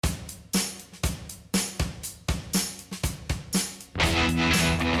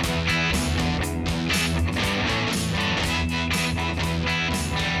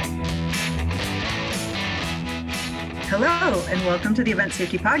Hello, and welcome to the Event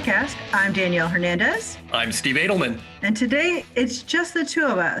Safety Podcast. I'm Danielle Hernandez. I'm Steve Edelman. And today it's just the two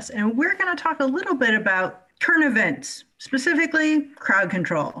of us, and we're going to talk a little bit about current events, specifically crowd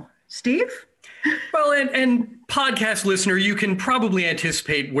control. Steve? Well, and podcast listener, you can probably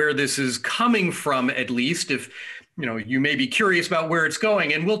anticipate where this is coming from, at least if you may be curious about where it's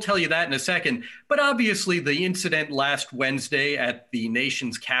going, and we'll tell you that in a second. But obviously, the incident last Wednesday at the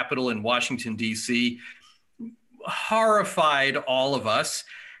nation's capital in Washington, D.C., horrified all of us.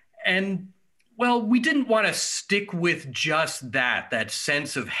 And, well, we didn't want to stick with just that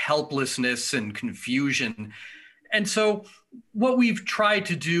sense of helplessness and confusion. And so what we've tried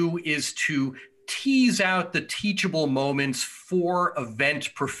to do is to tease out the teachable moments for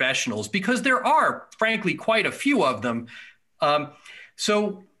event professionals, because there are, frankly, quite a few of them.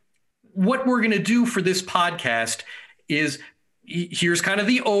 So what we're going to do for this podcast is, here's kind of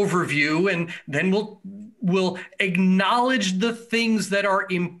the overview, and then we'll acknowledge the things that are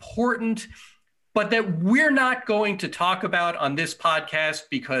important, but that we're not going to talk about on this podcast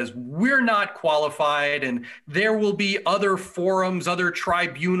because we're not qualified, and there will be other forums, other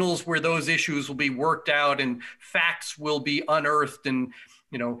tribunals where those issues will be worked out and facts will be unearthed and,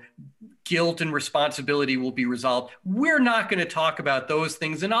 guilt and responsibility will be resolved. We're not going to talk about those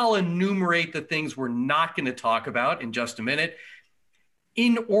things, and I'll enumerate the things we're not going to talk about in just a minute,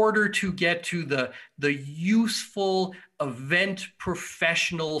 in order to get to the useful event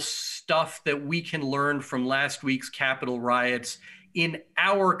professional stuff that we can learn from last week's Capitol riots in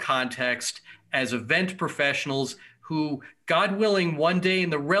our context as event professionals who, God willing, one day in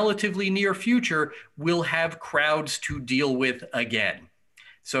the relatively near future, will have crowds to deal with again.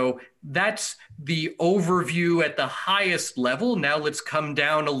 So that's the overview at the highest level. Now let's come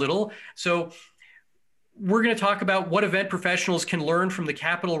down a little. So we're going to talk about what event professionals can learn from the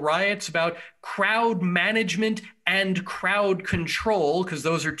Capitol riots about crowd management and crowd control, because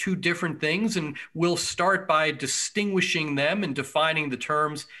those are two different things. And we'll start by distinguishing them and defining the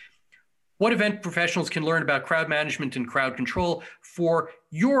terms. What event professionals can learn about crowd management and crowd control for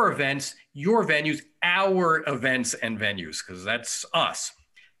your events, your venues, our events and venues, because that's us.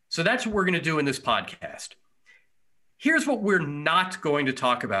 So that's what we're going to do in this podcast. Here's what we're not going to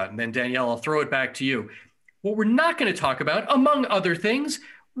talk about. And then, Danielle, I'll throw it back to you. What we're not going to talk about, among other things,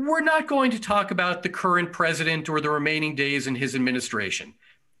 we're not going to talk about the current president or the remaining days in his administration.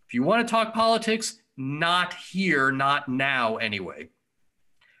 If you want to talk politics, not here, not now anyway.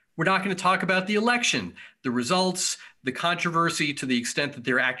 We're not going to talk about the election, the results, the controversy to the extent that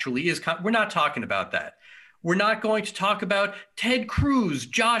there actually is. We're not talking about that. We're not going to talk about Ted Cruz,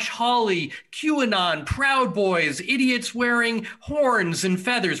 Josh Hawley, QAnon, Proud Boys, idiots wearing horns and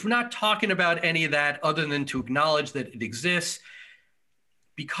feathers. We're not talking about any of that other than to acknowledge that it exists,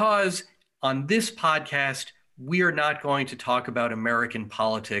 because on this podcast, we are not going to talk about American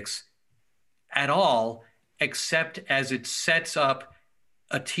politics at all, except as it sets up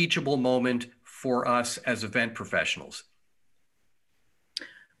a teachable moment for us as event professionals.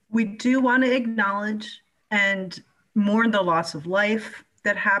 We do want to acknowledge and mourn the loss of life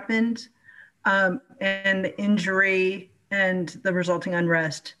that happened, and the injury and the resulting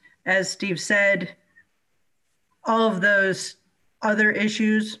unrest. As Steve said, all of those other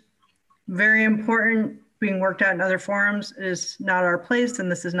issues, very important, being worked out in other forums. It is not our place,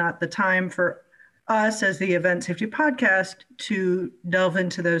 and this is not the time for us as the Event Safety Podcast to delve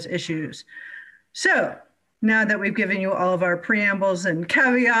into those issues. So now that we've given you all of our preambles and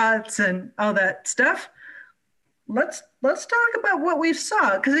caveats and all that stuff, let's talk about what we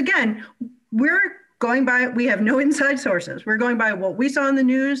saw. Because again, we're going by, we have no inside sources. We're going by what we saw in the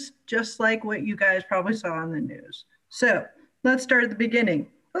news, just like what you guys probably saw on the news. So let's start at the beginning.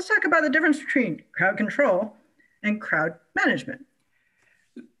 Let's talk about the difference between crowd control and crowd management.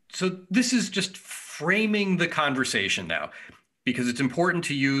 So this is just framing the conversation now, because it's important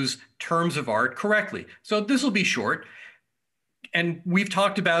to use terms of art correctly. So this will be short. And we've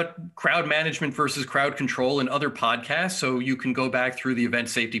talked about crowd management versus crowd control in other podcasts, so you can go back through the Event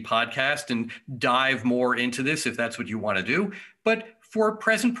Safety Podcast and dive more into this if that's what you want to do. But for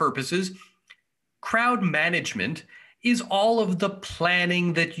present purposes, crowd management is all of the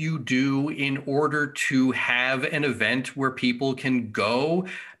planning that you do in order to have an event where people can go,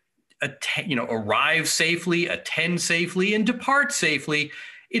 arrive safely, attend safely, and depart safely.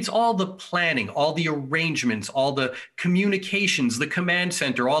 It's all the planning, all the arrangements, all the communications, the command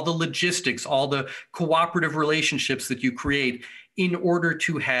center, all the logistics, all the cooperative relationships that you create in order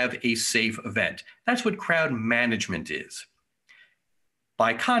to have a safe event. That's what crowd management is.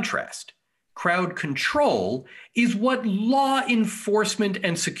 By contrast, crowd control is what law enforcement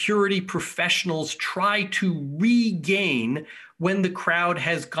and security professionals try to regain when the crowd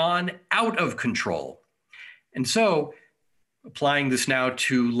has gone out of control. And so, applying this now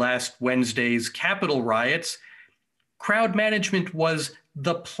to last Wednesday's Capitol riots, crowd management was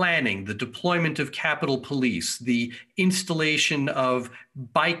the planning, the deployment of Capitol Police, the installation of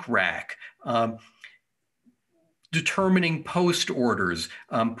bike rack, determining post orders,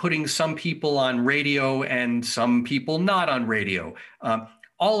 putting some people on radio and some people not on radio.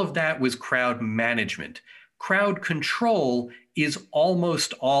 All of that was crowd management. Crowd control is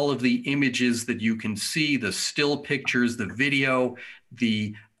almost all of the images that you can see, the still pictures, the video,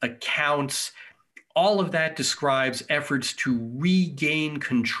 the accounts. All of that describes efforts to regain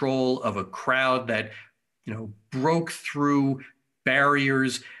control of a crowd that, broke through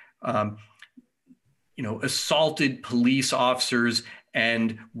barriers, assaulted police officers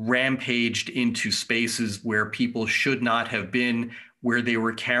and rampaged into spaces where people should not have been, where they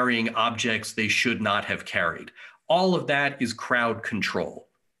were carrying objects they should not have carried. All of that is crowd control.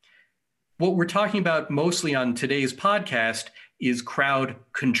 What we're talking about mostly on today's podcast is crowd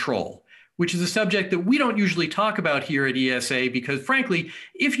control, which is a subject that we don't usually talk about here at ESA because, frankly,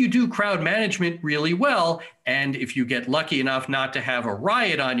 if you do crowd management really well, and if you get lucky enough not to have a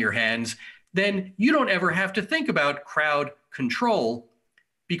riot on your hands, then you don't ever have to think about crowd control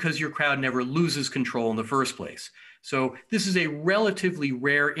because your crowd never loses control in the first place. So this is a relatively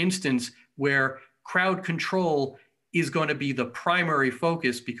rare instance where crowd control is going to be the primary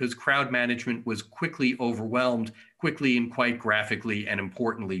focus because crowd management was quickly overwhelmed, quickly and quite graphically and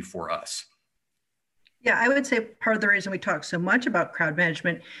importantly for us. Yeah, I would say part of the reason we talk so much about crowd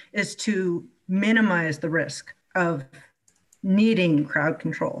management is to minimize the risk of needing crowd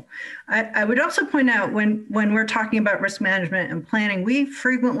control. I would also point out when we're talking about risk management and planning, we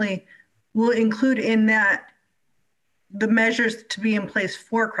frequently will include in that the measures to be in place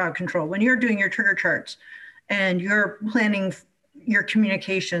for crowd control. When you're doing your trigger charts and you're planning your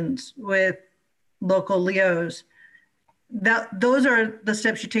communications with local LEOs, those are the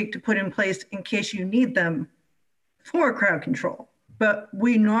steps you take to put in place in case you need them for crowd control. But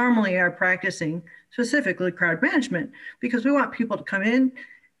we normally are practicing specifically crowd management because we want people to come in,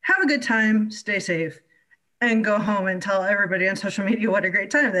 have a good time, stay safe, and go home and tell everybody on social media what a great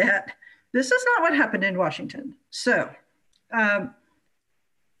time they had. This is not what happened in Washington. So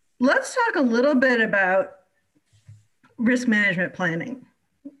let's talk a little bit about risk management planning,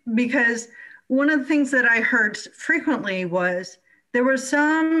 because one of the things that I heard frequently was there was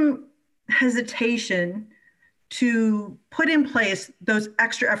some hesitation to put in place those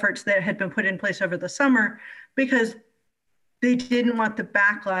extra efforts that had been put in place over the summer because they didn't want the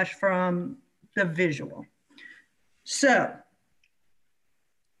backlash from the visual. So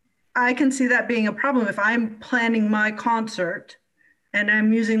I can see that being a problem if I'm planning my concert and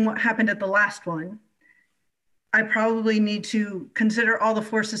I'm using what happened at the last one. I probably need to consider all the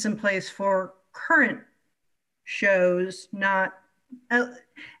forces in place for current shows, not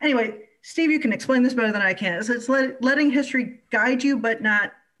anyway. Steve, you can explain this better than I can. So it's letting history guide you, but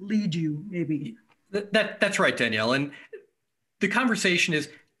not lead you, maybe. That's right, Danielle. And the conversation is,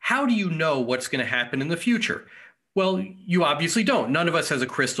 how do you know what's going to happen in the future? Well, you obviously don't. None of us has a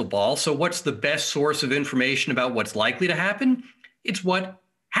crystal ball. So what's the best source of information about what's likely to happen? It's what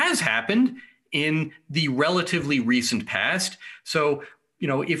has happened in the relatively recent past. So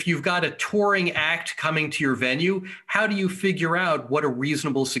if you've got a touring act coming to your venue, how do you figure out what a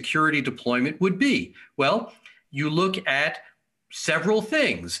reasonable security deployment would be? Well, you look at several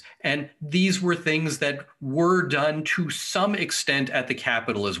things, and these were things that were done to some extent at the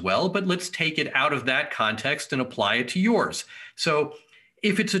Capitol as well, but let's take it out of that context and apply it to yours. So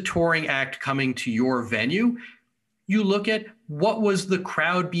if it's a touring act coming to your venue, you look at what was the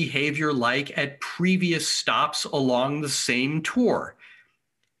crowd behavior like at previous stops along the same tour.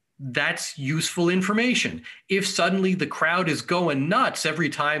 That's useful information. If suddenly the crowd is going nuts every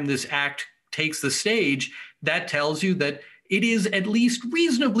time this act takes the stage, that tells you that it is at least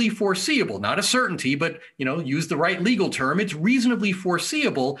reasonably foreseeable, not a certainty, but use the right legal term. It's reasonably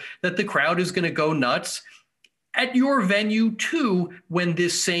foreseeable that the crowd is going to go nuts at your venue too when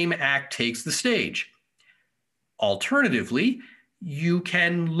this same act takes the stage. Alternatively, you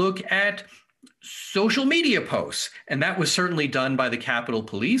can look at social media posts, and that was certainly done by the Capitol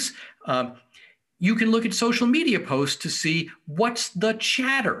Police. You can look at social media posts to see what's the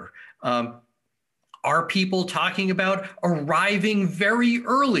chatter. Are people talking about arriving very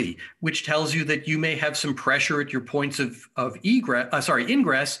early, which tells you that you may have some pressure at your points of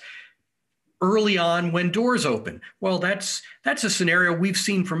ingress early on when doors open. Well, that's a scenario we've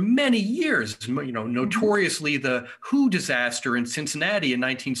seen for many years. Notoriously the Who disaster in Cincinnati in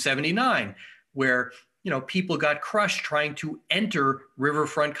 1979, where people got crushed trying to enter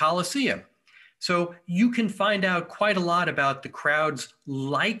Riverfront Coliseum. So you can find out quite a lot about the crowd's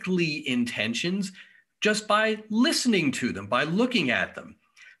likely intentions just by listening to them, by looking at them.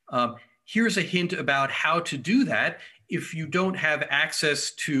 Here's a hint about how to do that if you don't have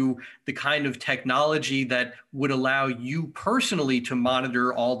access to the kind of technology that would allow you personally to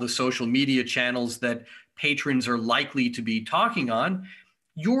monitor all the social media channels that patrons are likely to be talking on.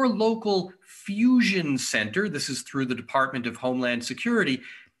 Your local fusion center, this is through the Department of Homeland Security,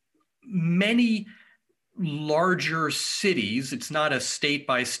 many larger cities, it's not a state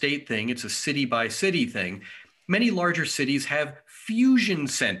by state thing, it's a city by city thing. Many larger cities have fusion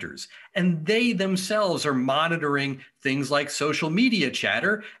centers, and they themselves are monitoring things like social media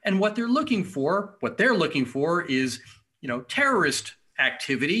chatter. And what they're looking for is, terrorist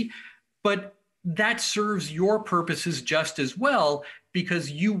activity. But that serves your purposes just as well,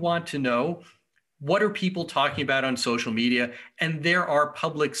 because you want to know what are people talking about on social media, and there are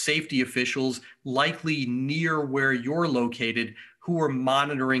public safety officials likely near where you're located who are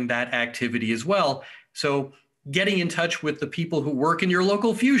monitoring that activity as well. So getting in touch with the people who work in your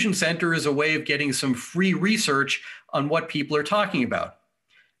local fusion center is a way of getting some free research on what people are talking about.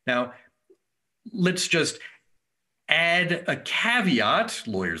 Now, let's just add a caveat.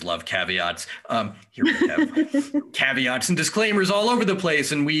 Lawyers love caveats. Here we have caveats and disclaimers all over the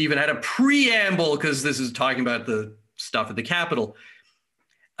place. And we even had a preamble because this is talking about the stuff at the Capitol.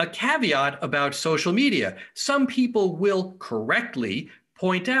 A caveat about social media. Some people will correctly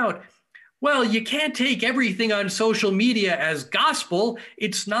point out, well, you can't take everything on social media as gospel.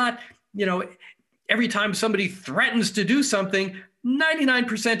 It's not, every time somebody threatens to do something,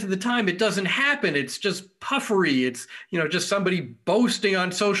 99% of the time it doesn't happen. It's just puffery. It's, just somebody boasting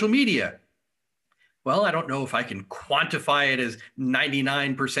on social media. Well, I don't know if I can quantify it as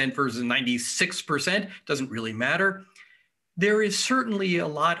 99% versus 96%. Doesn't really matter. There is certainly a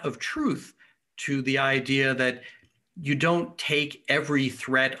lot of truth to the idea that you don't take every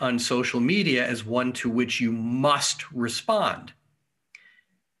threat on social media as one to which you must respond.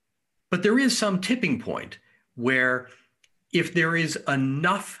 But there is some tipping point where if there is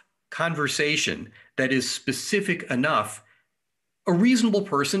enough conversation that is specific enough, a reasonable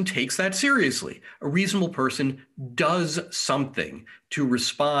person takes that seriously. A reasonable person does something to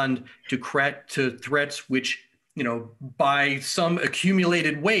respond to threats which, by some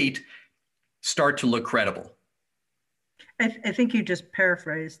accumulated weight, start to look credible. I think you just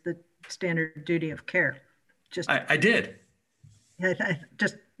paraphrased the standard duty of care. I did.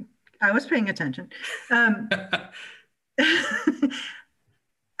 I was paying attention. I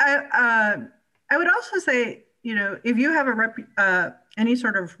would also say, if you have any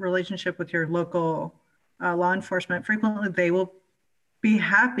sort of relationship with your local law enforcement, frequently they will be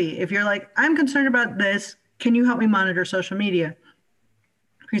happy. If you're like, I'm concerned about this, can you help me monitor social media?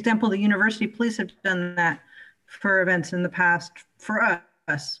 For example, the university police have done that for events in the past for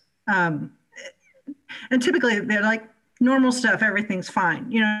us. And typically they're like, normal stuff, everything's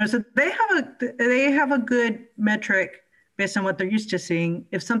fine. So they have a good metric based on what they're used to seeing.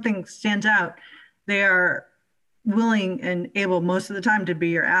 If something stands out, they are willing and able most of the time to be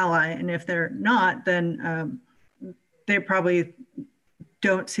your ally. And if they're not, then they probably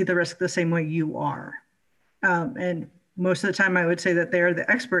don't see the risk the same way you are. And most of the time I would say that they are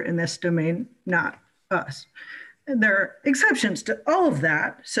the expert in this domain, not us. And there are exceptions to all of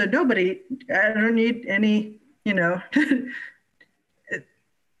that. So I don't need any,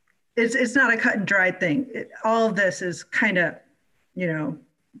 it's not a cut and dry thing. All of this is kind of,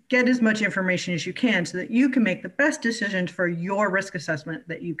 get as much information as you can so that you can make the best decisions for your risk assessment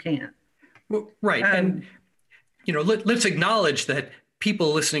that you can. Well, right. And, let's acknowledge that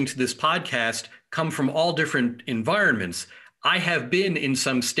people listening to this podcast come from all different environments. I have been in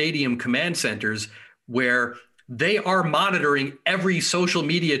some stadium command centers where they are monitoring every social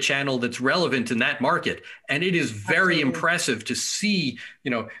media channel that's relevant in that market. And it is very impressive to see,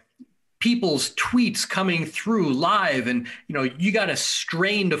 people's tweets coming through live, and, you got to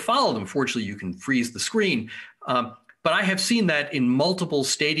strain to follow them. Fortunately, you can freeze the screen. But I have seen that in multiple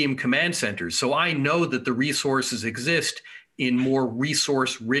stadium command centers. So I know that the resources exist in more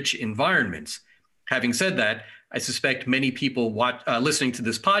resource-rich environments. Having said that, I suspect many people listening to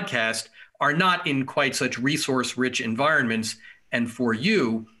this podcast are not in quite such resource-rich environments. And for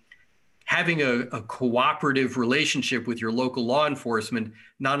you, having a cooperative relationship with your local law enforcement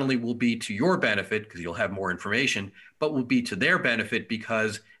not only will be to your benefit, because you'll have more information, but will be to their benefit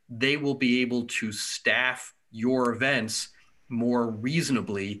because they will be able to staff your events more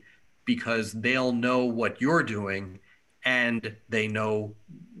reasonably because they'll know what you're doing and they know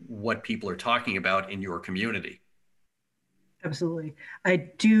what people are talking about in your community. Absolutely. I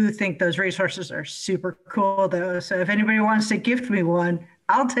do think those resources are super cool, though. So if anybody wants to gift me one,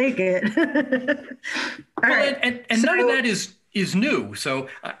 I'll take it. All well, right. and none of that is new. So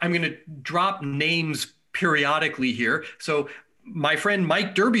I'm going to drop names periodically here. So my friend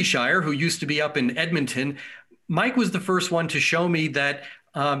Mike Derbyshire, who used to be up in Edmonton, Mike was the first one to show me that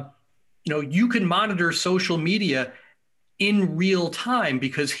you can monitor social media in real time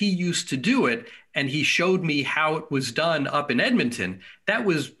because he used to do it. And he showed me how it was done up in Edmonton. That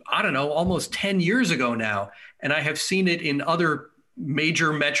was, I don't know, almost 10 years ago now. And I have seen it in other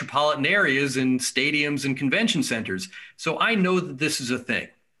major metropolitan areas and stadiums and convention centers. So I know that this is a thing.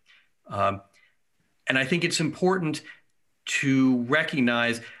 And I think it's important to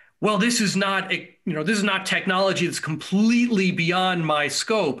recognize, well, this is not technology that's completely beyond my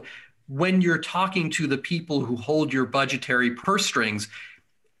scope. When you're talking to the people who hold your budgetary purse strings,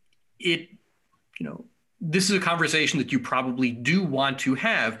 this is a conversation that you probably do want to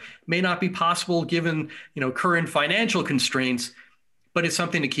have. May not be possible given, current financial constraints, but it's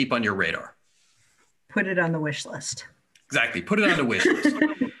something to keep on your radar. Put it on the wish list. Exactly. Put it on the wish list.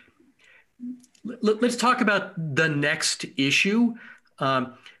 Let's talk about the next issue.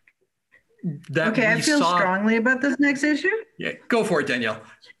 I feel strongly about this next issue. Yeah, go for it, Danielle.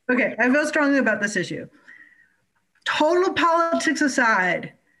 Okay, I feel strongly about this issue. Total politics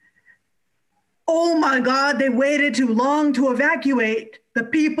aside, oh my God, they waited too long to evacuate the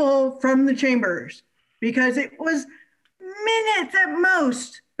people from the chambers because it was minutes at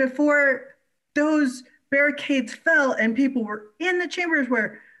most before those barricades fell and people were in the chambers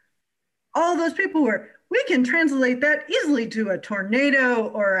where all those people were. We can translate that easily to a tornado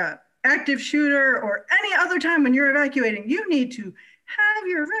or an active shooter or any other time when you're evacuating. You need to have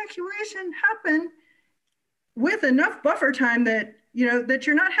your evacuation happen with enough buffer time that that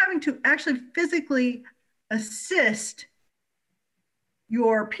you're not having to actually physically assist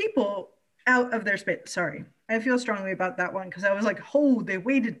your people out of their space. Sorry, I feel strongly about that one because I was like, oh, they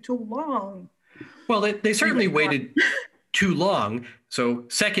waited too long. Well, they certainly waited too long. So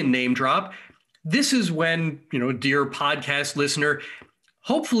second name drop. This is when, dear podcast listener,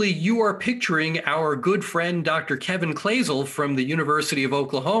 hopefully you are picturing our good friend, Dr. Kevin Clazel from the University of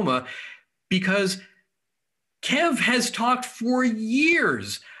Oklahoma, because Kev has talked for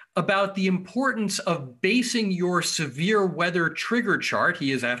years about the importance of basing your severe weather trigger chart.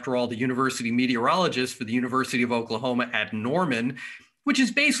 He is, after all, the university meteorologist for the University of Oklahoma at Norman, which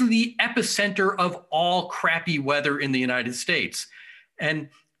is basically the epicenter of all crappy weather in the United States. And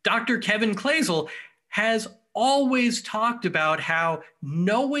Dr. Kevin Clazel has always talked about how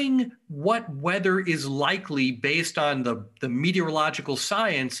knowing what weather is likely based on the meteorological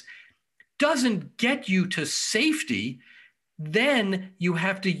science doesn't get you to safety. Then you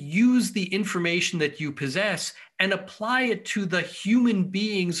have to use the information that you possess and apply it to the human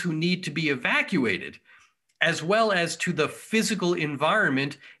beings who need to be evacuated, as well as to the physical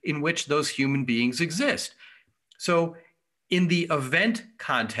environment in which those human beings exist. So in the event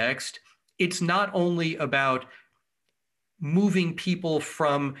context, it's not only about moving people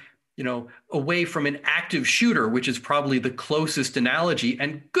from away from an active shooter, which is probably the closest analogy,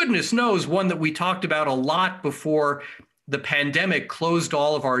 and goodness knows one that we talked about a lot before the pandemic closed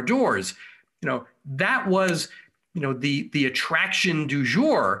all of our doors. That was, the attraction du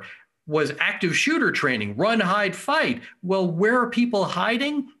jour was active shooter training, run, hide, fight. Well, where are people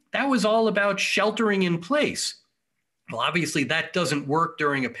hiding? That was all about sheltering in place. Well, obviously that doesn't work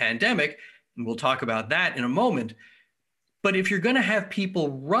during a pandemic, and we'll talk about that in a moment. But if you're going to have people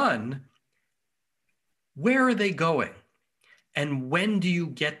run, where are they going? And when do you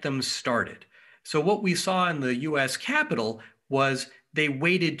get them started? So what we saw in the US Capitol was they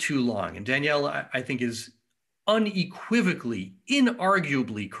waited too long. And Danielle, I think, is unequivocally,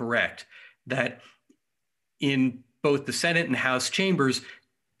 inarguably correct that in both the Senate and House chambers,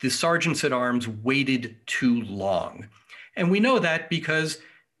 the sergeants at arms waited too long. And we know that because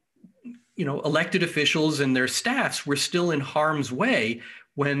elected officials and their staffs were still in harm's way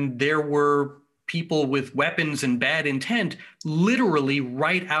when there were people with weapons and bad intent literally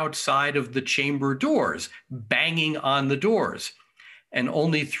right outside of the chamber doors, banging on the doors. And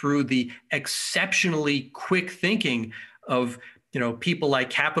only through the exceptionally quick thinking of people like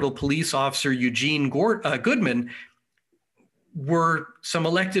Capitol Police Officer Eugene Goodman were some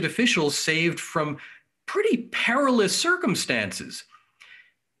elected officials saved from pretty perilous circumstances.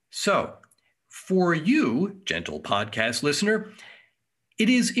 So for you, gentle podcast listener, it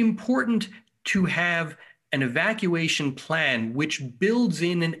is important to have an evacuation plan which builds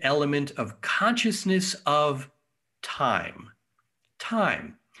in an element of consciousness of time.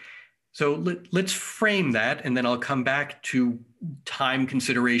 Time. So let's frame that, and then I'll come back to time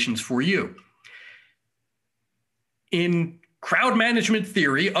considerations for you. In crowd management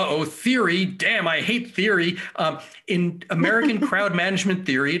theory, theory, damn, I hate theory. In American crowd management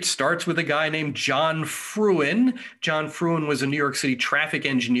theory, it starts with a guy named John Fruin. John Fruin was a New York City traffic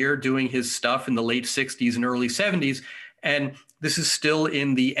engineer doing his stuff in the late 60s and early 70s. And this is still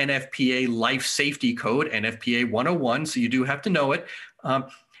in the NFPA Life Safety Code, NFPA 101, so you do have to know it.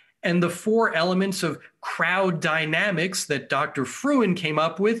 And the four elements of crowd dynamics that Dr. Fruin came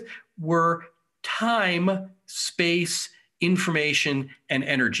up with were time, space, information, and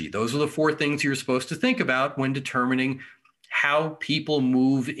energy. Those are the four things you're supposed to think about when determining how people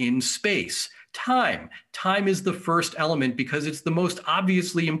move in space. Time. Time is the first element because it's the most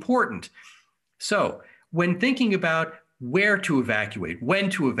obviously important. So when thinking about where to evacuate, when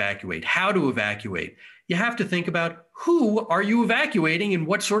to evacuate, how to evacuate, you have to think about who are you evacuating and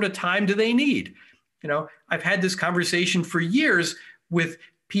what sort of time do they need? You know, I've had this conversation for years with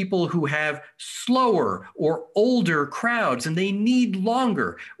people who have slower or older crowds and they need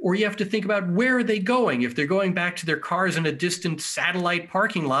longer. Or you have to think about where are they going? If they're going back to their cars in a distant satellite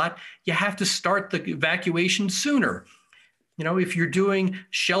parking lot, you have to start the evacuation sooner. You know, if you're doing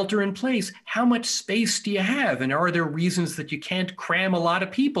shelter in place, how much space do you have? And are there reasons that you can't cram a lot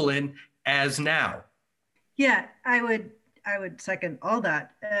of people in as now? Yeah, I would second all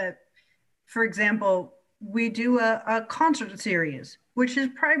that. For example, we do a concert series, which is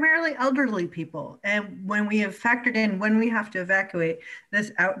primarily elderly people. And when we have factored in when we have to evacuate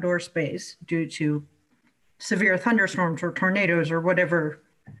this outdoor space due to severe thunderstorms or tornadoes or whatever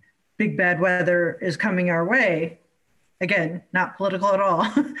big bad weather is coming our way, again, not political at all,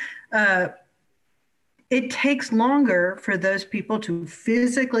 it takes longer for those people to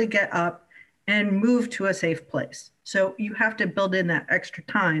physically get up and move to a safe place. So you have to build in that extra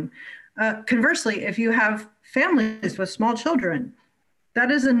time. Conversely, if you have families with small children,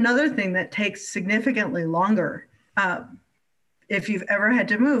 that is another thing that takes significantly longer. If you've ever had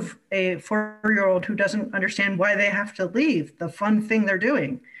to move a 4-year-old who doesn't understand why they have to leave the fun thing they're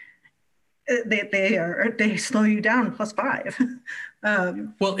doing, they slow you down +5.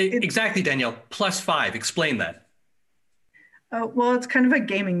 Exactly, Danielle. +5. Explain that. Well, it's kind of a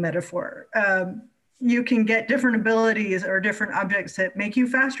gaming metaphor. You can get different abilities or different objects that make you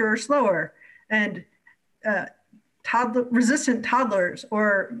faster or slower. And resistant toddlers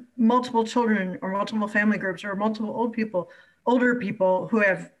or multiple children or multiple family groups or multiple older people who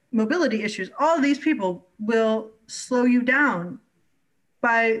have mobility issues, all of these people will slow you down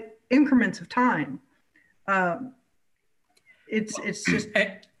by increments of time. It's just...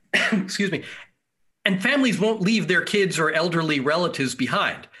 Excuse me. And families won't leave their kids or elderly relatives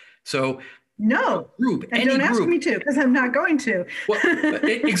behind. So no, and don't ask me to, because I'm not going to. Well,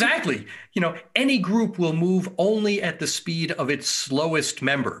 exactly. You know, any group will move only at the speed of its slowest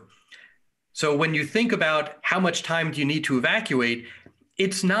member. So when you think about how much time do you need to evacuate,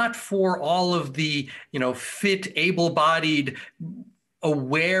 it's not for all of the, fit, able-bodied,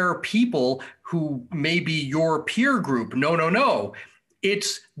 aware people who may be your peer group. No.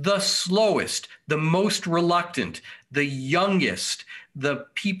 It's the slowest, the most reluctant, the youngest, the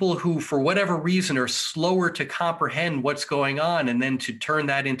people who, for whatever reason, are slower to comprehend what's going on and then to turn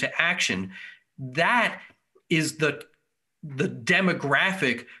that into action. That is the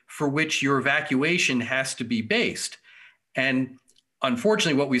demographic for which your evacuation has to be based. And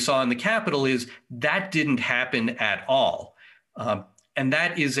unfortunately, what we saw in the Capitol is that didn't happen at all. And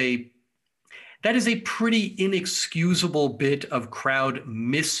that is a pretty inexcusable bit of crowd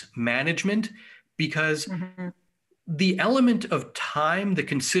mismanagement because the element of time, the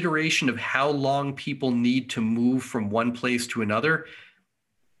consideration of how long people need to move from one place to another,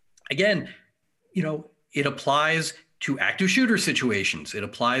 again, it applies to active shooter situations. It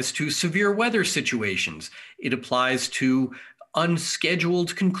applies to severe weather situations. It applies to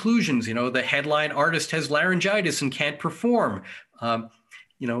unscheduled conclusions. The headline artist has laryngitis and can't perform.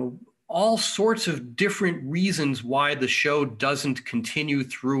 All sorts of different reasons why the show doesn't continue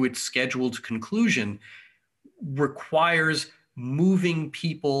through its scheduled conclusion requires moving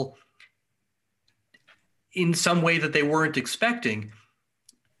people in some way that they weren't expecting.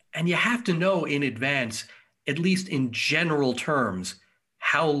 And you have to know in advance, at least in general terms,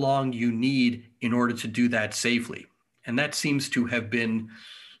 how long you need in order to do that safely. And that seems to have been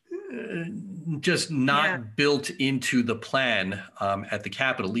just not built into the plan at the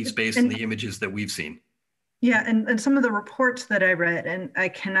Capitol, at least based on the images that we've seen. Yeah, and some of the reports that I read, and I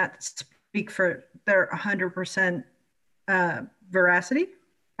cannot speak for their 100% veracity,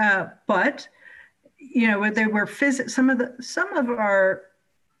 but they were some of our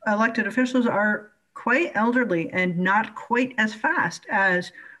elected officials are quite elderly and not quite as fast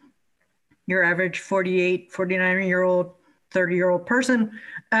as your average 48, 49-year-old, 30-year-old person.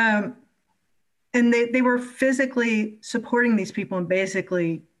 And they were physically supporting these people and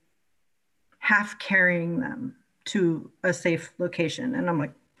basically half carrying them to a safe location. And I'm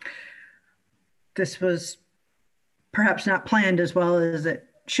like, this was perhaps not planned as well as it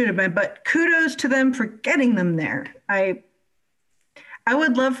should have been, but kudos to them for getting them there. I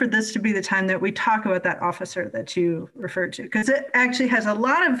would love for this to be the time that we talk about that officer that you referred to, because it actually has a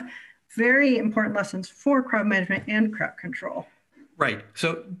lot of very important lessons for crowd management and crowd control. Right.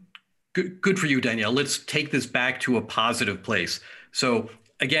 So good for you, Danielle. Let's take this back to a positive place. So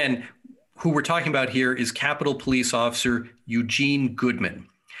again, who we're talking about here is Capitol Police Officer Eugene Goodman.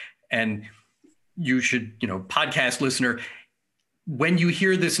 And you should, podcast listener, when you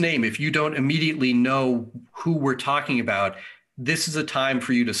hear this name, if you don't immediately know who we're talking about, this is a time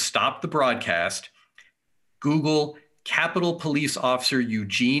for you to stop the broadcast, Google Capitol Police Officer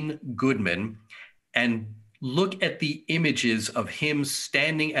Eugene Goodman, and look at the images of him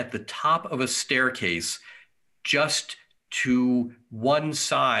standing at the top of a staircase just to one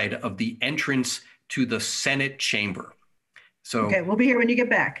side of the entrance to the Senate chamber. So, okay, we'll be here when you get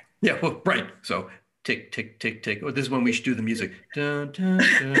back. Yeah, well, right. So tick, tick, tick, tick. Oh, this is when we should do the music. Dun, dun,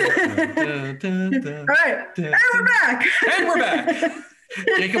 dun, dun, dun, dun, All right, and we're back. And we're back.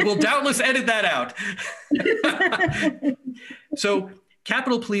 Jacob will doubtless edit that out. So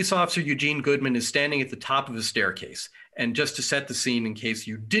Capitol Police Officer Eugene Goodman is standing at the top of a staircase. And just to set the scene, in case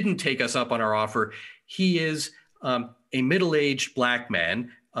you didn't take us up on our offer, he is a middle-aged Black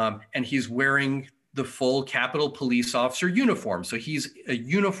man, and he's wearing the full Capitol Police Officer uniform. So he's a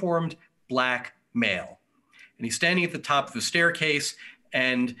uniformed Black male. And he's standing at the top of a staircase,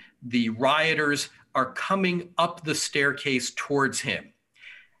 and the rioters are coming up the staircase towards him.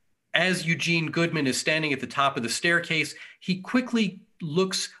 As Eugene Goodman is standing at the top of the staircase, he quickly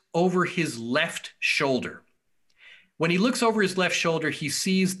looks over his left shoulder. When he looks over his left shoulder, he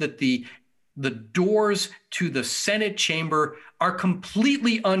sees that the doors to the Senate chamber are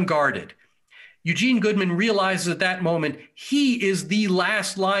completely unguarded. Eugene Goodman realizes at that moment he is the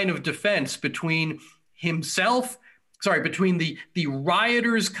last line of defense between the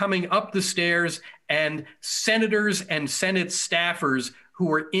rioters coming up the stairs and senators and Senate staffers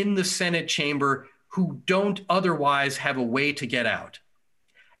who are in the Senate chamber who don't otherwise have a way to get out.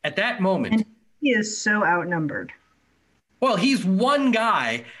 At that moment, and he is so outnumbered. Well, he's one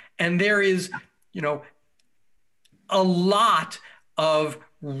guy, and there is, a lot of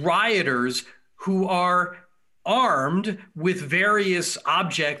rioters who are armed with various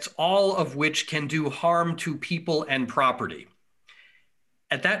objects, all of which can do harm to people and property.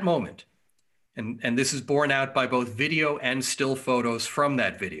 At that moment, and this is borne out by both video and still photos from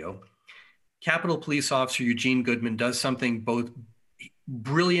that video, Capitol Police Officer Eugene Goodman does something both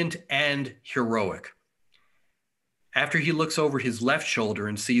brilliant and heroic. After he looks over his left shoulder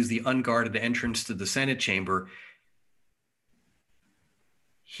and sees the unguarded entrance to the Senate chamber,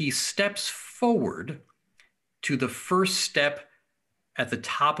 he steps forward to the first step at the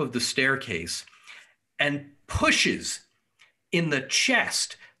top of the staircase and pushes in the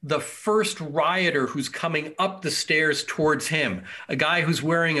chest the first rioter who's coming up the stairs towards him, a guy who's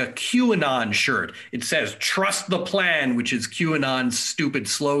wearing a QAnon shirt. It says, "Trust the plan," which is QAnon's stupid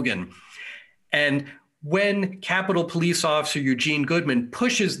slogan. And when Capitol Police Officer Eugene Goodman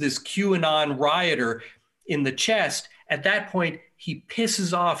pushes this QAnon rioter in the chest, at that point, he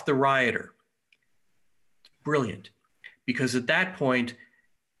pisses off the rioter. Brilliant. Because at that point,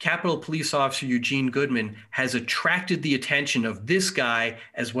 Capitol Police Officer Eugene Goodman has attracted the attention of this guy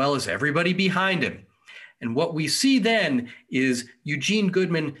as well as everybody behind him. And what we see then is Eugene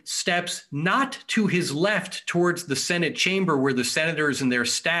Goodman steps not to his left towards the Senate chamber where the senators and their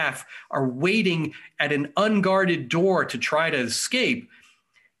staff are waiting at an unguarded door to try to escape.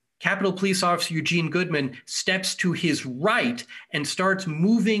 Capitol Police Officer Eugene Goodman steps to his right and starts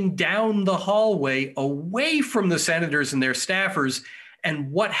moving down the hallway away from the senators and their staffers.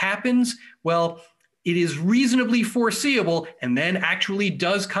 And what happens? Well, it is reasonably foreseeable, and then actually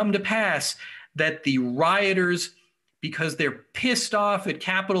does come to pass, that the rioters, because they're pissed off at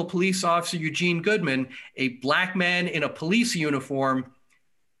Capitol Police Officer Eugene Goodman, a Black man in a police uniform,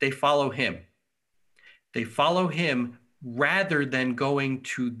 they follow him. They follow him rather than going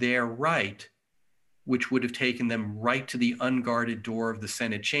to their right, which would have taken them right to the unguarded door of the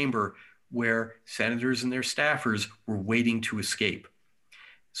Senate chamber, where senators and their staffers were waiting to escape.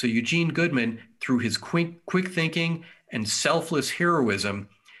 So Eugene Goodman, through his quick thinking and selfless heroism,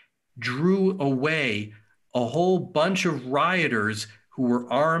 drew away a whole bunch of rioters who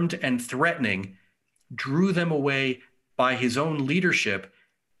were armed and threatening, drew them away by his own leadership.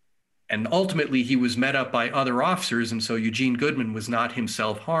 And ultimately, he was met up by other officers, and so Eugene Goodman was not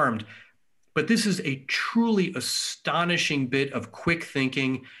himself harmed. But this is a truly astonishing bit of quick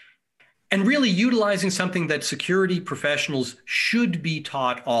thinking and really utilizing something that security professionals should be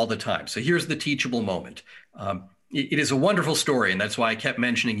taught all the time. So here's the teachable moment. It is a wonderful story, and that's why I kept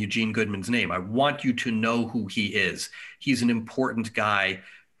mentioning Eugene Goodman's name. I want you to know who he is. He's an important guy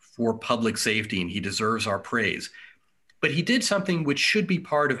for public safety, and he deserves our praise. But he did something which should be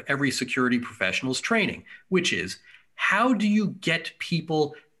part of every security professional's training, which is, how do you get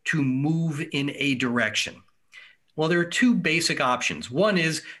people to move in a direction? Well, there are two basic options. One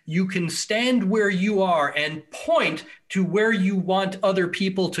is you can stand where you are and point to where you want other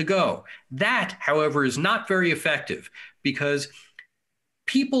people to go. That, however, is not very effective because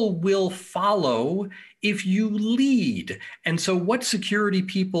people will follow if you lead. And so what security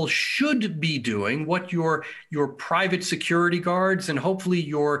people should be doing, what your private security guards and hopefully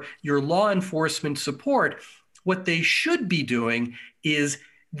your law enforcement support, what they should be doing is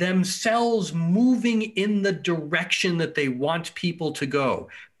themselves moving in the direction that they want people to go,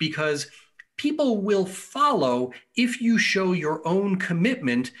 because people will follow if you show your own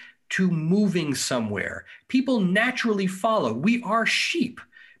commitment to moving somewhere. People naturally follow. We are sheep.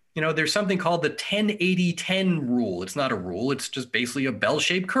 You know, there's something called the 10-80-10 rule. It's not a rule, it's just basically a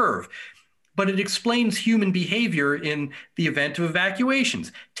bell-shaped curve. But it explains human behavior in the event of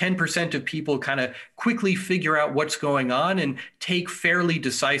evacuations. 10% of people kind of quickly figure out what's going on and take fairly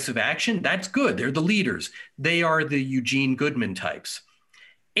decisive action. That's good. They're the leaders. They are the Eugene Goodman types.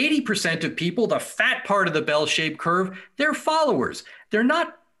 80% of people, the fat part of the bell-shaped curve, they're followers. They're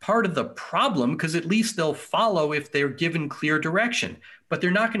not part of the problem because at least they'll follow if they're given clear direction, but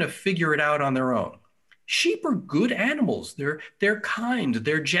they're not going to figure it out on their own. Sheep are good animals. They're kind.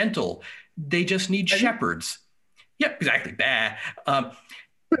 They're gentle. They just need shepherds. Yeah, exactly. The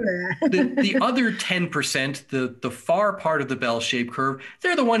other 10%, the far part of the bell-shaped curve,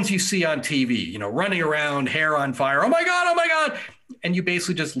 they're the ones you see on TV, you know, running around, hair on fire. Oh my God, oh my God. And you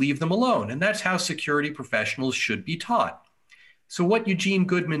basically just leave them alone. And that's how security professionals should be taught. So what Eugene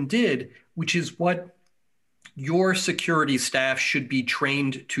Goodman did, which is what your security staff should be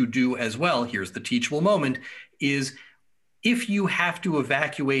trained to do as well, here's the teachable moment, is if you have to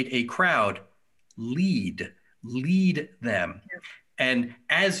evacuate a crowd, lead them. Yeah. And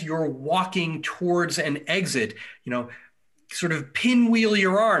as you're walking towards an exit, you know, sort of pinwheel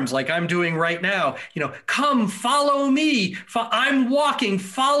your arms like I'm doing right now, you know, come follow me. I'm walking,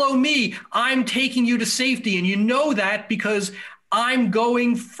 follow me. I'm taking you to safety. And you know that because I'm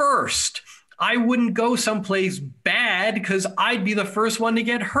going first. I wouldn't go someplace bad because I'd be the first one to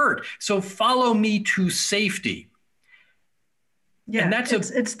get hurt. So follow me to safety. Yeah, and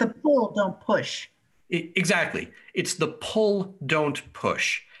it's the pull, don't push. Exactly. It's the pull, don't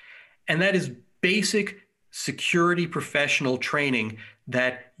push. And that is basic security professional training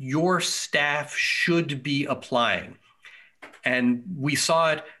that your staff should be applying. And we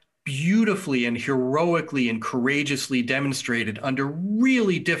saw it beautifully and heroically and courageously demonstrated under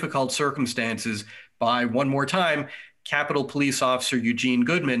really difficult circumstances by, one more time, Capitol Police Officer Eugene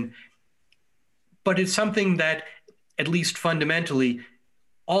Goodman. But it's something that, at least fundamentally,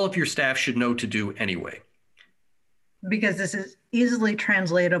 all of your staff should know to do anyway. Because this is easily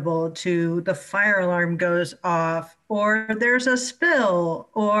translatable to the fire alarm goes off, or there's a spill,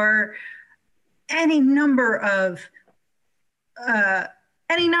 or any number of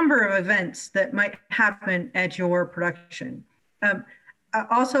events that might happen at your production. I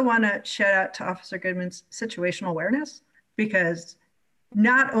also want to shout out to Officer Goodman's situational awareness, because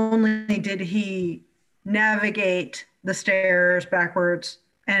not only did he navigate the stairs backwards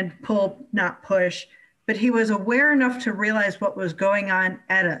and pull, not push, but he was aware enough to realize what was going on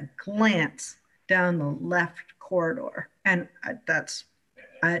at a glance down the left corridor. And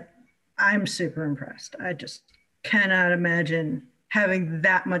I'm super impressed. I just cannot imagine having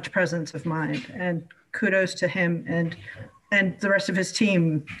that much presence of mind. And kudos to him and the rest of his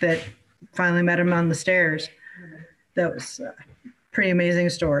team that finally met him on the stairs. That was a pretty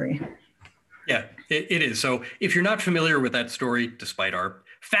amazing story. Yeah, it is. So if you're not familiar with that story, despite our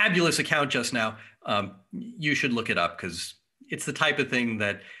fabulous account just now, you should look it up, because it's the type of thing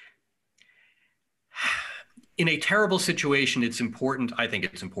that in a terrible situation, it's important, I think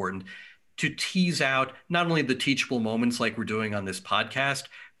it's important, to tease out not only the teachable moments like we're doing on this podcast,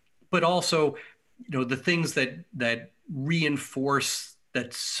 but also, the things that reinforce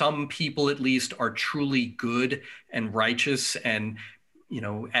that some people at least are truly good and righteous, and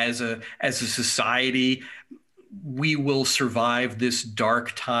as a society, we will survive this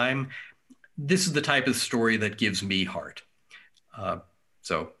dark time. This is the type of story that gives me heart.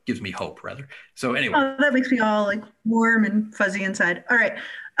 So gives me hope, rather. So anyway. Oh, that makes me all like warm and fuzzy inside. All right.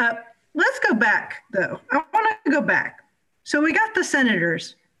 Let's go back, though. I want to go back. So we got the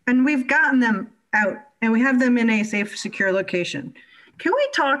senators, and we've gotten them out, and we have them in a safe, secure location. Can we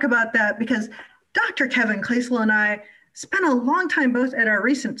talk about that? Because Dr. Kevin Claisel and I spent a long time both at our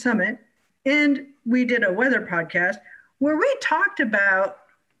recent summit, and we did a weather podcast where we talked about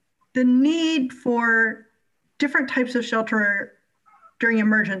the need for different types of shelter during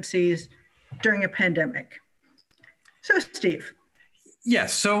emergencies during a pandemic. So, Steve.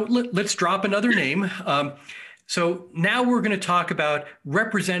 Yes, so let's drop another name. So now we're going to talk about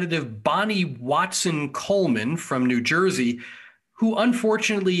Representative Bonnie Watson Coleman from New Jersey, who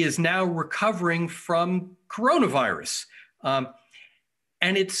unfortunately is now recovering from coronavirus. And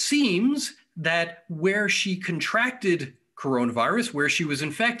it seems that where she contracted coronavirus, where she was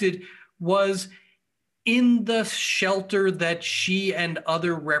infected, was in the shelter that she and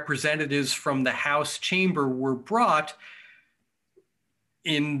other representatives from the House chamber were brought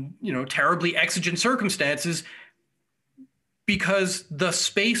in, terribly exigent circumstances, because the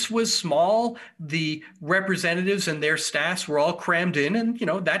space was small, the representatives and their staffs were all crammed in,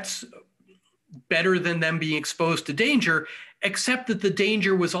 and, that's better than them being exposed to danger, except that the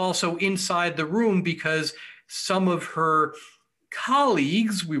danger was also inside the room because some of her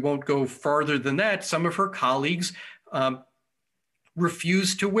colleagues, we won't go farther than that, some of her colleagues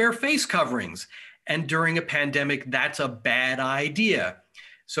refused to wear face coverings. And during a pandemic, that's a bad idea.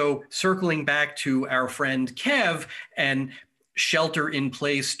 So circling back to our friend Kev and shelter in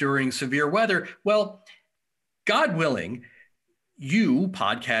place during severe weather, well, God willing, you,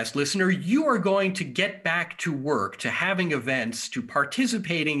 podcast listener, you are going to get back to work, to having events, to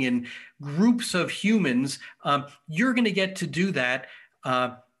participating in groups of humans. You're going to get to do that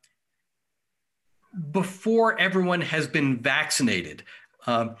before everyone has been vaccinated.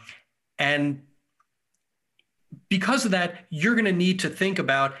 And because of that, you're going to need to think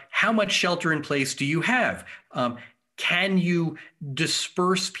about how much shelter in place do you have? Can you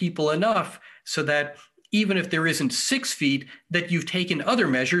disperse people enough so that even if there isn't 6 feet, that you've taken other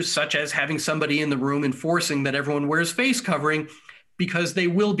measures, such as having somebody in the room enforcing that everyone wears face covering, because they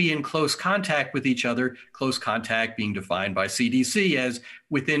will be in close contact with each other, close contact being defined by CDC as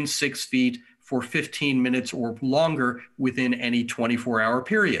within 6 feet for 15 minutes or longer within any 24-hour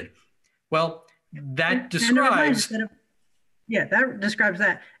period. Well, that describes... that describes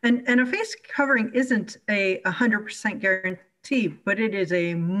that. And a face covering isn't a 100% guarantee, but it is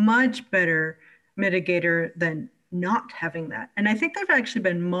a much better mitigator than not having that. And I think there've actually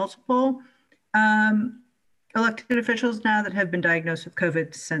been multiple elected officials now that have been diagnosed with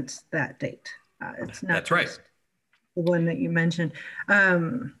COVID since that date. It's not That's right. The one that you mentioned.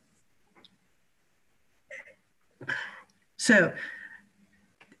 So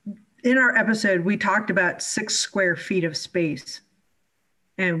in our episode, we talked about 6 square feet of space,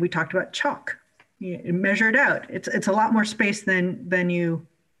 and we talked about chalk. You measure it out. It's a lot more space than you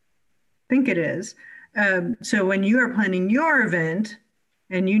think it is. So when you are planning your event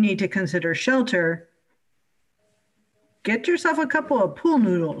and you need to consider shelter, get yourself a couple of pool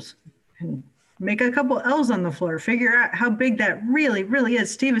noodles and make a couple L's on the floor. Figure out how big that really, really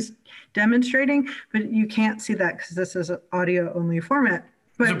is. Steve is demonstrating, but you can't see that because this is an audio only format.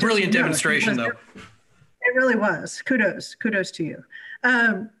 But it was a brilliant demonstration, though. It really was. Kudos to you.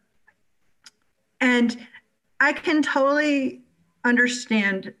 And I can totally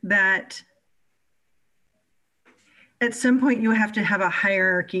understand that at some point you have to have a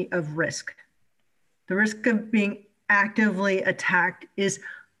hierarchy of risk. The risk of being actively attacked is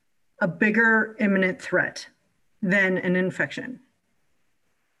a bigger imminent threat than an infection.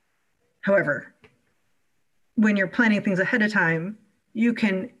 However, when you're planning things ahead of time, you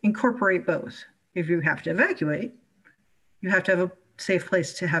can incorporate both. If you have to evacuate, you have to have a safe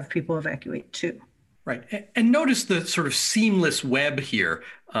place to have people evacuate too. Right. And notice the sort of seamless web here.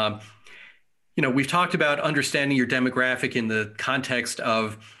 We've talked about understanding your demographic in the context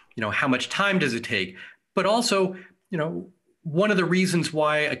of, how much time does it take? But also, one of the reasons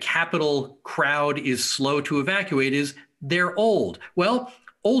why a capital crowd is slow to evacuate is they're old. Well,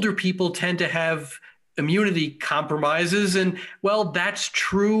 older people tend to have immunity compromises. And, well, that's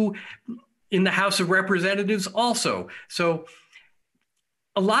true in the House of Representatives also. So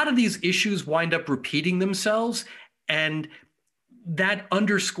a lot of these issues wind up repeating themselves. And that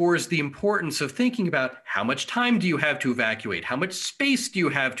underscores the importance of thinking about how much time do you have to evacuate? How much space do you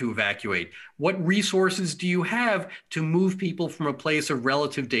have to evacuate? What resources do you have to move people from a place of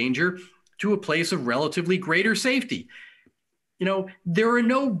relative danger to a place of relatively greater safety? There are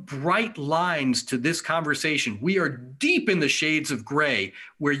no bright lines to this conversation. We are deep in the shades of gray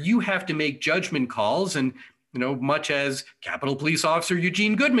where you have to make judgment calls and, much as Capitol Police Officer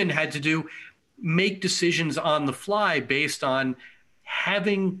Eugene Goodman had to do, make decisions on the fly based on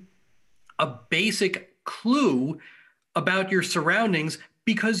having a basic clue about your surroundings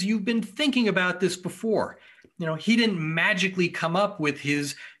because you've been thinking about this before. He didn't magically come up with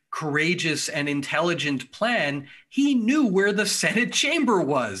his courageous and intelligent plan. He knew where the Senate chamber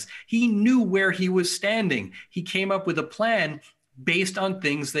was. He knew where he was standing. He came up with a plan based on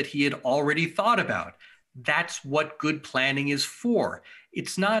things that he had already thought about. That's what good planning is for.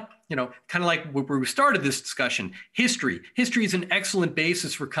 It's not, kind of like where we started this discussion, history. History is an excellent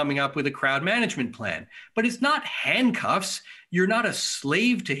basis for coming up with a crowd management plan, but it's not handcuffs. You're not a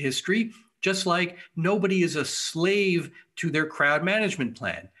slave to history, just like nobody is a slave to their crowd management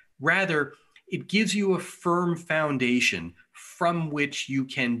plan. Rather, it gives you a firm foundation from which you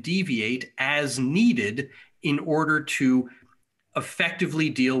can deviate as needed in order to effectively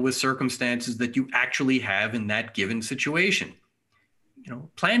deal with circumstances that you actually have in that given situation.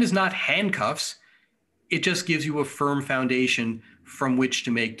 Plan is not handcuffs. It just gives you a firm foundation from which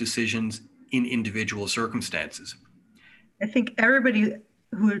to make decisions in individual circumstances. I think everybody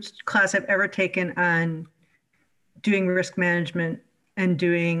whose class I've ever taken on doing risk management and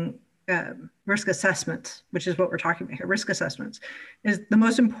doing risk assessments, which is what we're talking about here, risk assessments, is the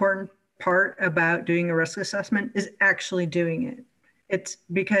most important part about doing a risk assessment is actually doing it. It's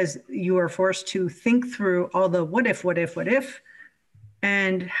because you are forced to think through all the what if,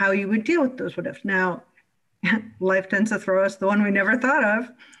 and how you would deal with those what ifs. Now, life tends to throw us the one we never thought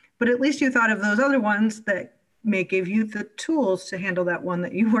of, but at least you thought of those other ones that may give you the tools to handle that one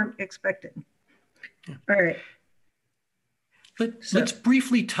that you weren't expecting. Yeah. All right. Let's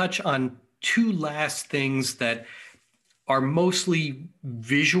briefly touch on two last things that are mostly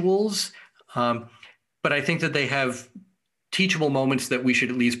visuals, but I think that they have teachable moments that we should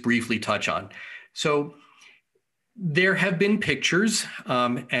at least briefly touch on. So there have been pictures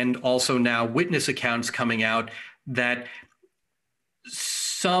and also now witness accounts coming out that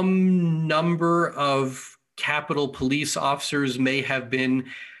some number of Capitol Police officers may have been,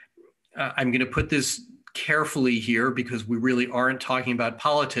 I'm going to put this carefully here because we really aren't talking about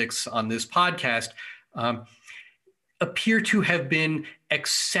politics on this podcast, appear to have been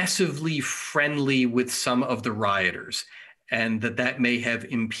excessively friendly with some of the rioters, and that may have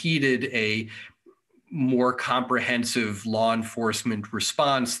impeded a more comprehensive law enforcement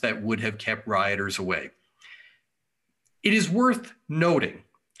response that would have kept rioters away. It is worth noting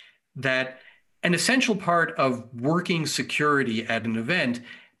that an essential part of working security at an event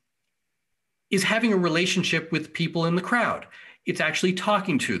is having a relationship with people in the crowd. It's actually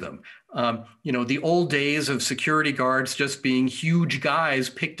talking to them. The old days of security guards just being huge guys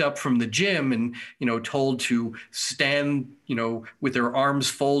picked up from the gym and, told to stand, with their arms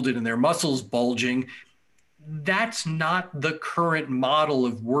folded and their muscles bulging. That's not the current model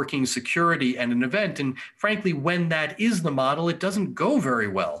of working security at an event. And frankly, when that is the model, it doesn't go very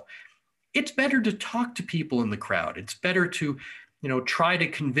well. It's better to talk to people in the crowd. It's better to, try to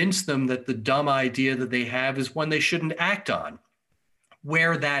convince them that the dumb idea that they have is one they shouldn't act on,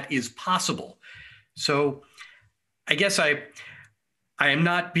 where that is possible. So I guess I am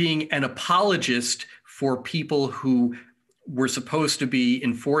not being an apologist for people who were supposed to be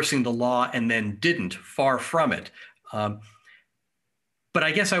enforcing the law and then didn't, far from it. But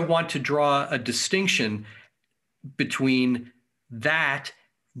I guess I want to draw a distinction between that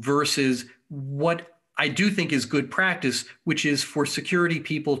versus what I do think is good practice, which is for security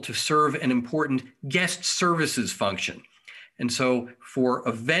people to serve an important guest services function. And so for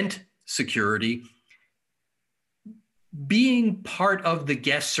event security, being part of the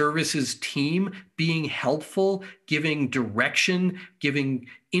guest services team, being helpful, giving direction, giving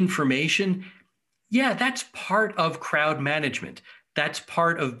information, yeah, that's part of crowd management. That's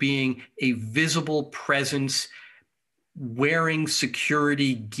part of being a visible presence, wearing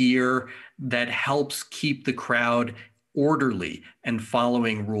security gear that helps keep the crowd orderly and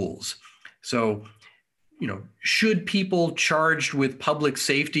following rules. So, should people charged with public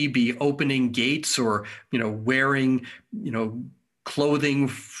safety be opening gates or, wearing, clothing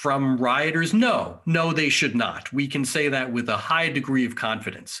from rioters? No, they should not. We can say that with a high degree of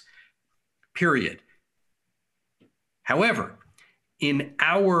confidence, period. However, in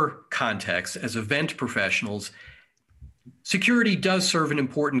our context as event professionals, security does serve an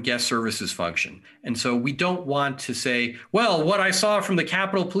important guest services function. And so we don't want to say, well, what I saw from the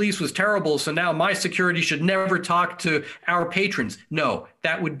Capitol Police was terrible, so now my security should never talk to our patrons. No,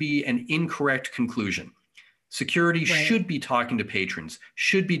 that would be an incorrect conclusion. Security should be talking to patrons,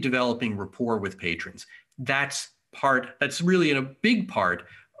 should be developing rapport with patrons. That's really a big part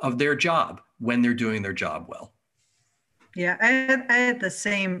of their job when they're doing their job well. Yeah, I had the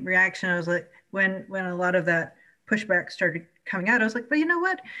same reaction. I was like, when a lot of that pushback started coming out, I was like, but you know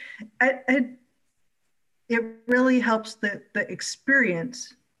what? It really helps the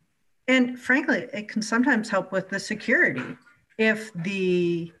experience. And frankly, it can sometimes help with the security if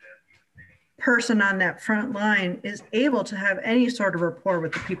the person on that front line is able to have any sort of rapport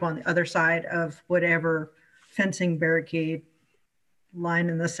with the people on the other side of whatever fencing, barricade, line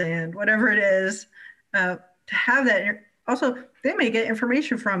in the sand, whatever it is, to have that. Also, they may get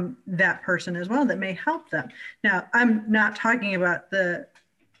information from that person as well that may help them. Now, I'm not talking about the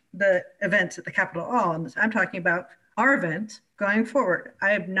events at the Capitol at all. I'm talking about our event going forward.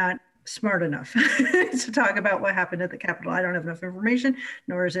 I am not smart enough to talk about what happened at the Capitol. I don't have enough information,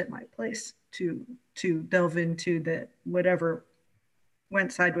 nor is it my place to delve into the whatever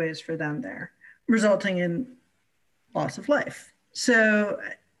went sideways for them there, resulting in loss of life. So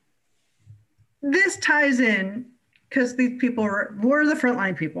this ties in because these people were the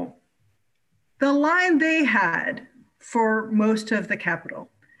frontline people. The line they had for most of the Capitol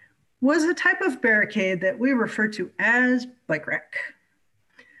was a type of barricade that we refer to as bike rack.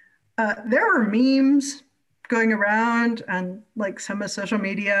 There were memes going around on like some of social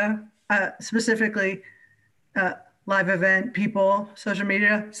media, specifically live event people, social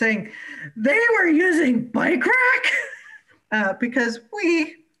media, saying they were using bike rack because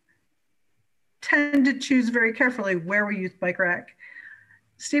we tend to choose very carefully where we use bike rack.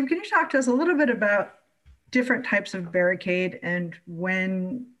 Steve, can you talk to us a little bit about different types of barricade and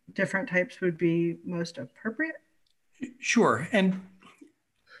when different types would be most appropriate? Sure. And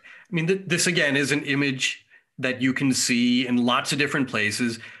I mean, this again is an image that you can see in lots of different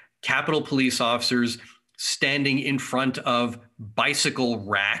places. Capitol Police officers standing in front of bicycle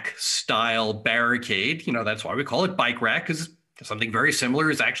rack style barricade. You know, that's why we call it bike rack, because something very similar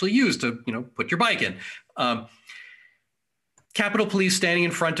is actually used to, put your bike in. Capitol Police standing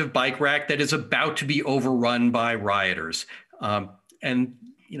in front of bike rack that is about to be overrun by rioters. And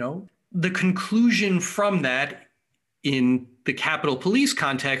the conclusion from that in the Capitol Police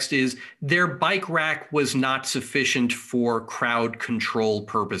context is their bike rack was not sufficient for crowd control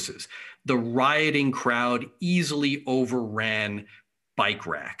purposes. The rioting crowd easily overran bike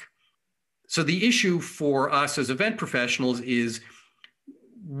rack. So the issue for us as event professionals is,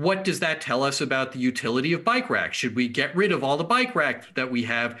 what does that tell us about the utility of bike rack? Should we get rid of all the bike rack that we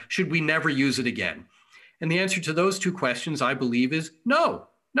have? Should we never use it again? And the answer to those two questions, I believe, is no,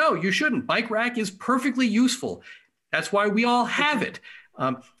 you shouldn't. Bike rack is perfectly useful. That's why we all have it.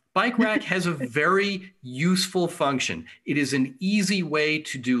 Bike rack has a very useful function. It is an easy way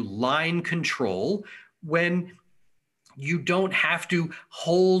to do line control when you don't have to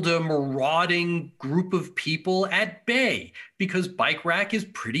hold a marauding group of people at bay, because bike rack is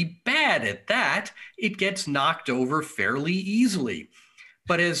pretty bad at that. It gets knocked over fairly easily.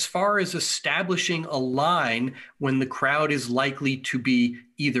 But as far as establishing a line when the crowd is likely to be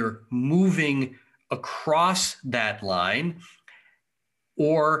either moving across that line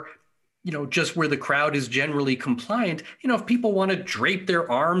or just where the crowd is generally compliant, if people want to drape their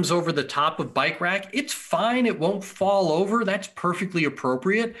arms over the top of bike rack, it's fine. It won't fall over. That's perfectly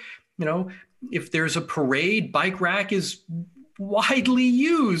appropriate. If there's a parade, bike rack is widely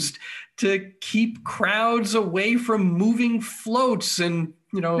used to keep crowds away from moving floats and,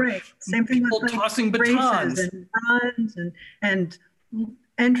 right. Same thing people with, tossing batons and runs and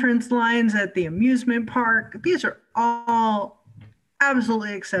entrance lines at the amusement park. These are all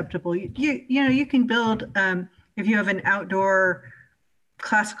absolutely acceptable. You can build, if you have an outdoor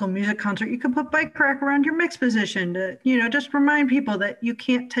classical music concert, you can put bike rack around your mix position to, just remind people that you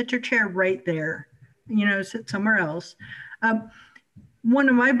can't touch your chair right there, sit somewhere else. One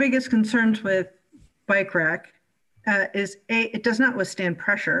of my biggest concerns with bike rack is it does not withstand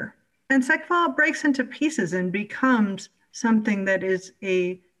pressure. And second of all, it breaks into pieces and becomes something that is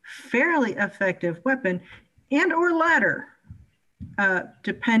a fairly effective weapon and or ladder,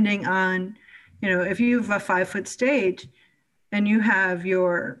 depending on, if you have a 5-foot stage and you have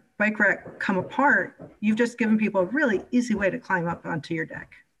your bike rack come apart, you've just given people a really easy way to climb up onto your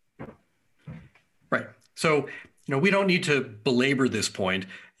deck. Right. So, we don't need to belabor this point.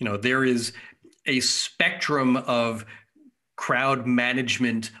 There is a spectrum of crowd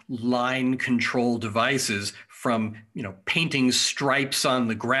management line control devices from, painting stripes on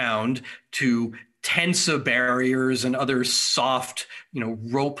the ground to Tensa barriers and other soft,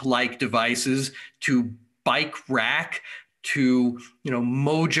 rope-like devices to bike rack to,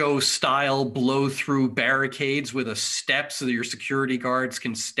 Mojo style blow through barricades with a step so that your security guards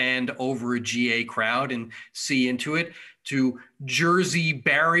can stand over a GA crowd and see into it, to jersey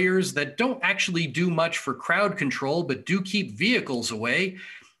barriers that don't actually do much for crowd control, but do keep vehicles away,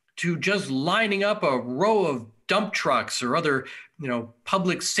 to just lining up a row of dump trucks or other,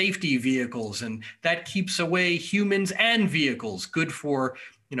 public safety vehicles. And that keeps away humans and vehicles, good for,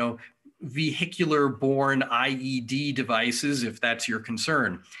 vehicular borne IED devices, if that's your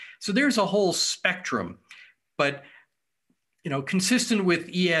concern. So there's a whole spectrum, but consistent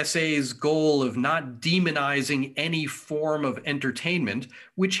with ESA's goal of not demonizing any form of entertainment,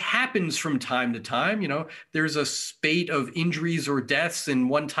 which happens from time to time. There's a spate of injuries or deaths in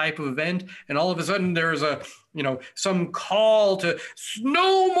one type of event, and all of a sudden there's some call to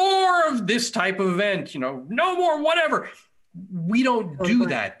no more of this type of event, no more whatever. We don't do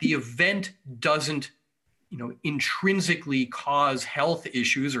that. The event doesn't, intrinsically cause health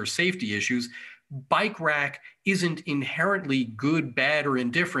issues or safety issues. Bike rack isn't inherently good, bad, or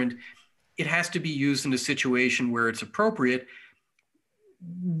indifferent. It has to be used in a situation where it's appropriate,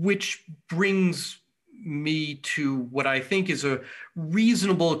 which brings me to what I think is a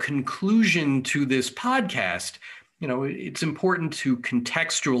reasonable conclusion to this podcast. It's important to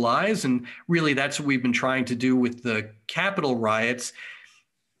contextualize, and really that's what we've been trying to do with the Capitol riots.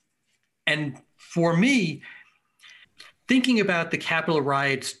 And for me, thinking about the Capitol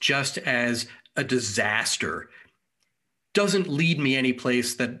riots just as a disaster doesn't lead me any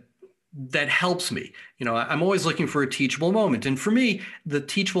place that helps me. I'm always looking for a teachable moment. And for me, the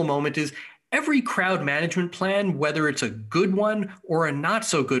teachable moment is every crowd management plan, whether it's a good one or a not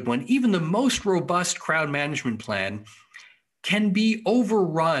so good one, even the most robust crowd management plan can be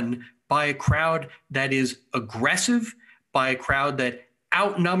overrun by a crowd that is aggressive, by a crowd that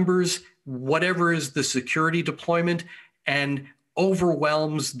outnumbers whatever is the security deployment and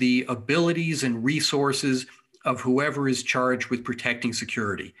overwhelms the abilities and resources of whoever is charged with protecting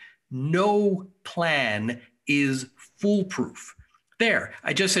security. No plan is foolproof. There,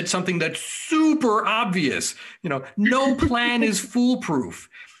 I just said something that's super obvious. No plan is foolproof.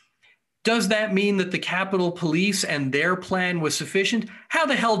 Does that mean that the Capitol Police and their plan was sufficient? How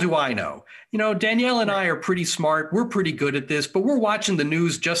the hell do I know? Danielle and I are pretty smart. We're pretty good at this, but we're watching the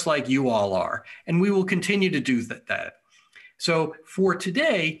news just like you all are, and we will continue to do that. So for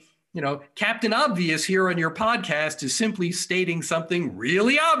today, Captain Obvious here on your podcast is simply stating something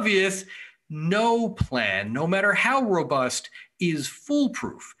really obvious. No plan, no matter how robust, is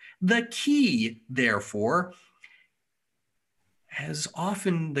foolproof. The key, therefore, as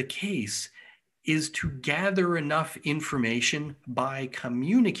often the case, is to gather enough information by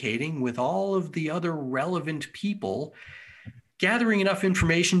communicating with all of the other relevant people, gathering enough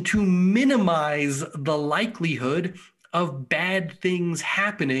information to minimize the likelihood of bad things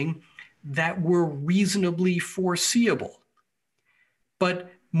happening that were reasonably foreseeable.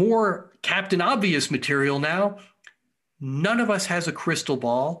 But more Captain Obvious material now. None of us has a crystal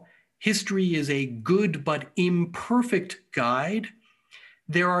ball. History is a good but imperfect guide.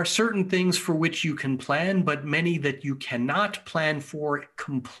 There are certain things for which you can plan, but many that you cannot plan for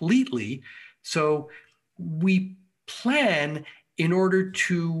completely. So we plan in order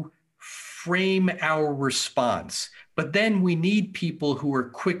to frame our response. But then we need people who are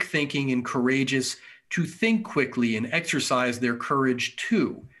quick thinking and courageous to think quickly and exercise their courage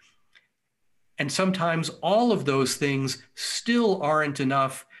too. And sometimes all of those things still aren't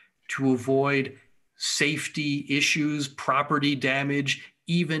enough to avoid safety issues, property damage,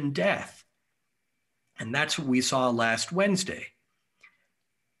 even death. And that's what we saw last Wednesday.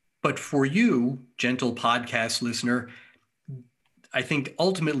 But for you, gentle podcast listener, I think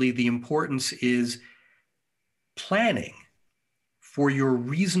ultimately the importance is planning for your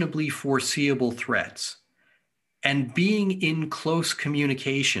reasonably foreseeable threats and being in close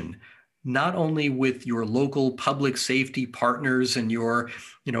communication, not only with your local public safety partners and your,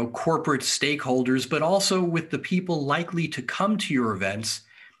 corporate stakeholders, but also with the people likely to come to your events,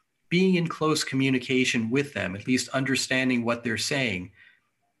 being in close communication with them, at least understanding what they're saying,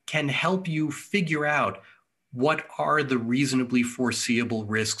 can help you figure out what are the reasonably foreseeable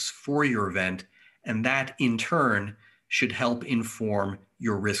risks for your event, and that in turn should help inform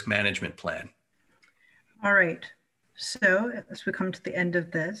your risk management plan. All right. So as we come to the end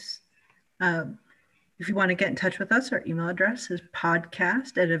of this, if you want to get in touch with us, our email address is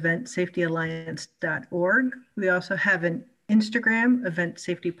podcast@eventsafetyalliance.org. We also have an Instagram, Event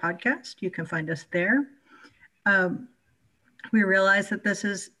Safety Podcast. You can find us there. We realize that this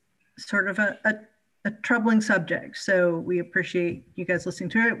is sort of a troubling subject. So we appreciate you guys listening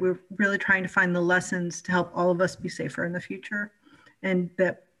to it. We're really trying to find the lessons to help all of us be safer in the future. And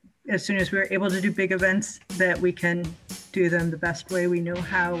that as soon as we're able to do big events, that we can do them the best way we know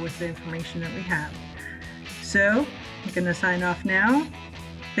how with the information that we have. So I'm going to sign off now.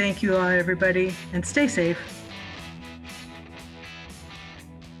 Thank you all, everybody, and stay safe.